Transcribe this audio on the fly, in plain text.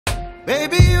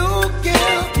Baby, you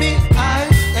give me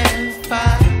ice and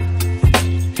fire.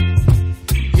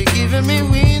 You're giving me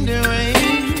wind and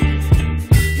rain.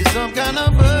 You're some kind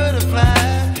of butterfly.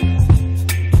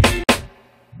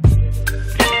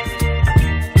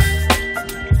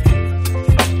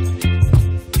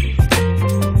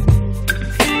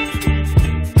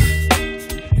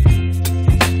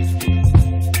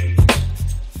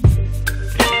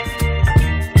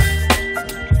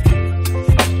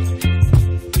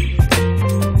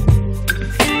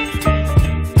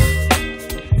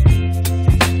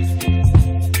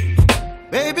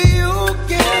 Baby, you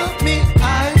give me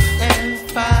ice and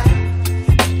fire.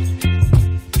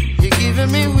 You're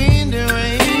giving me wind and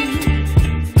rain.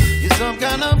 You're some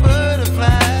kind of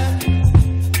butterfly.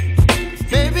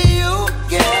 Baby, you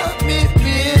give me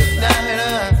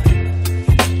midnight.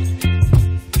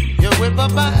 You whip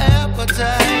up my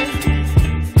appetite.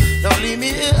 Don't leave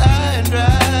me here high and dry.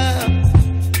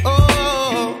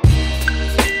 Oh,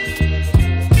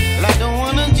 well, I don't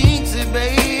wanna jinx it,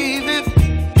 baby.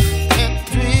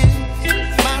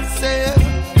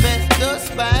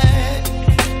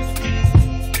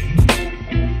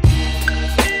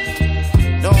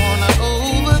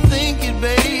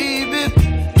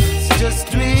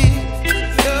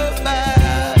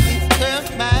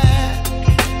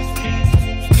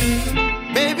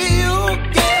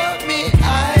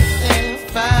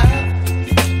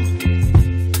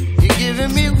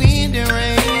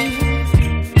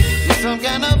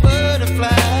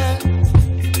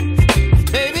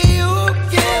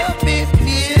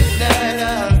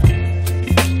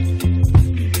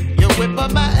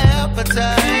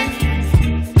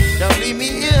 Don't leave me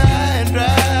here high and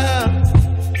dry.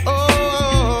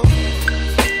 Oh,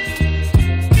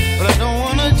 but I don't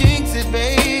wanna jinx it,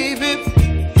 baby.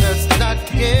 Let's not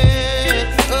get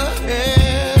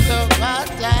ahead of my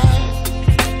time.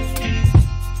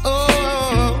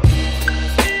 Oh,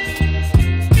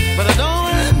 but I don't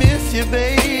wanna miss you,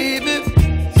 baby.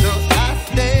 So I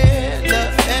stand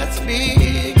up and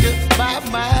speak my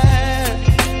mind.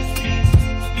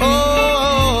 Oh.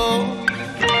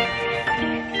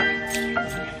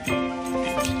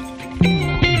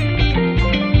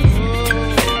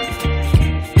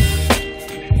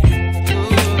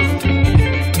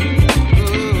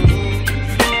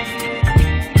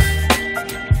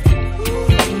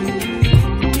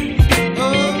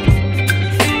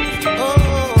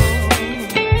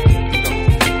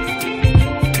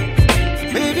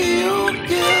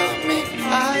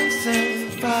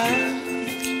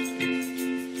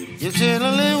 You're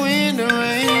chilling wind and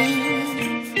rain.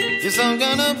 You're some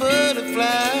kind of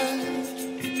butterfly.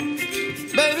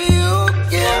 Baby, you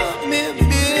give me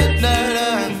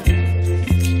midnight.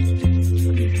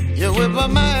 You whip up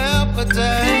my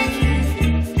appetite.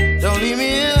 Don't leave me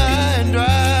here high and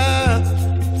dry.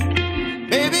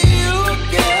 Baby, you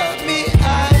give me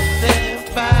ice and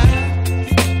fire.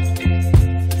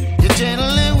 You're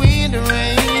channeling wind and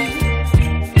rain.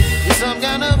 You're some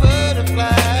kind of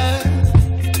butterfly.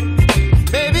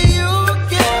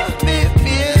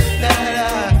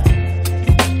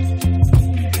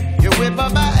 By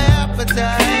my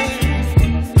appetite,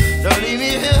 don't leave me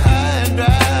here high and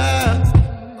dry.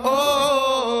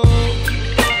 Oh,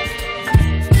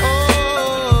 oh,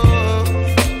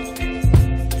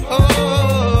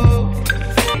 oh,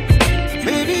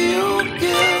 baby, you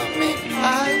give me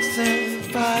ice and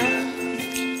fire.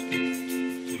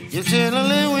 You're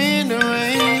chilling wind and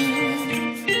rain.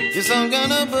 You're some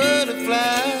kind of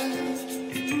butterfly.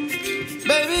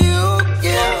 Baby, you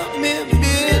give me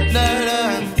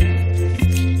midnight.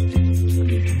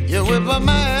 You whip up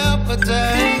my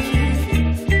appetite.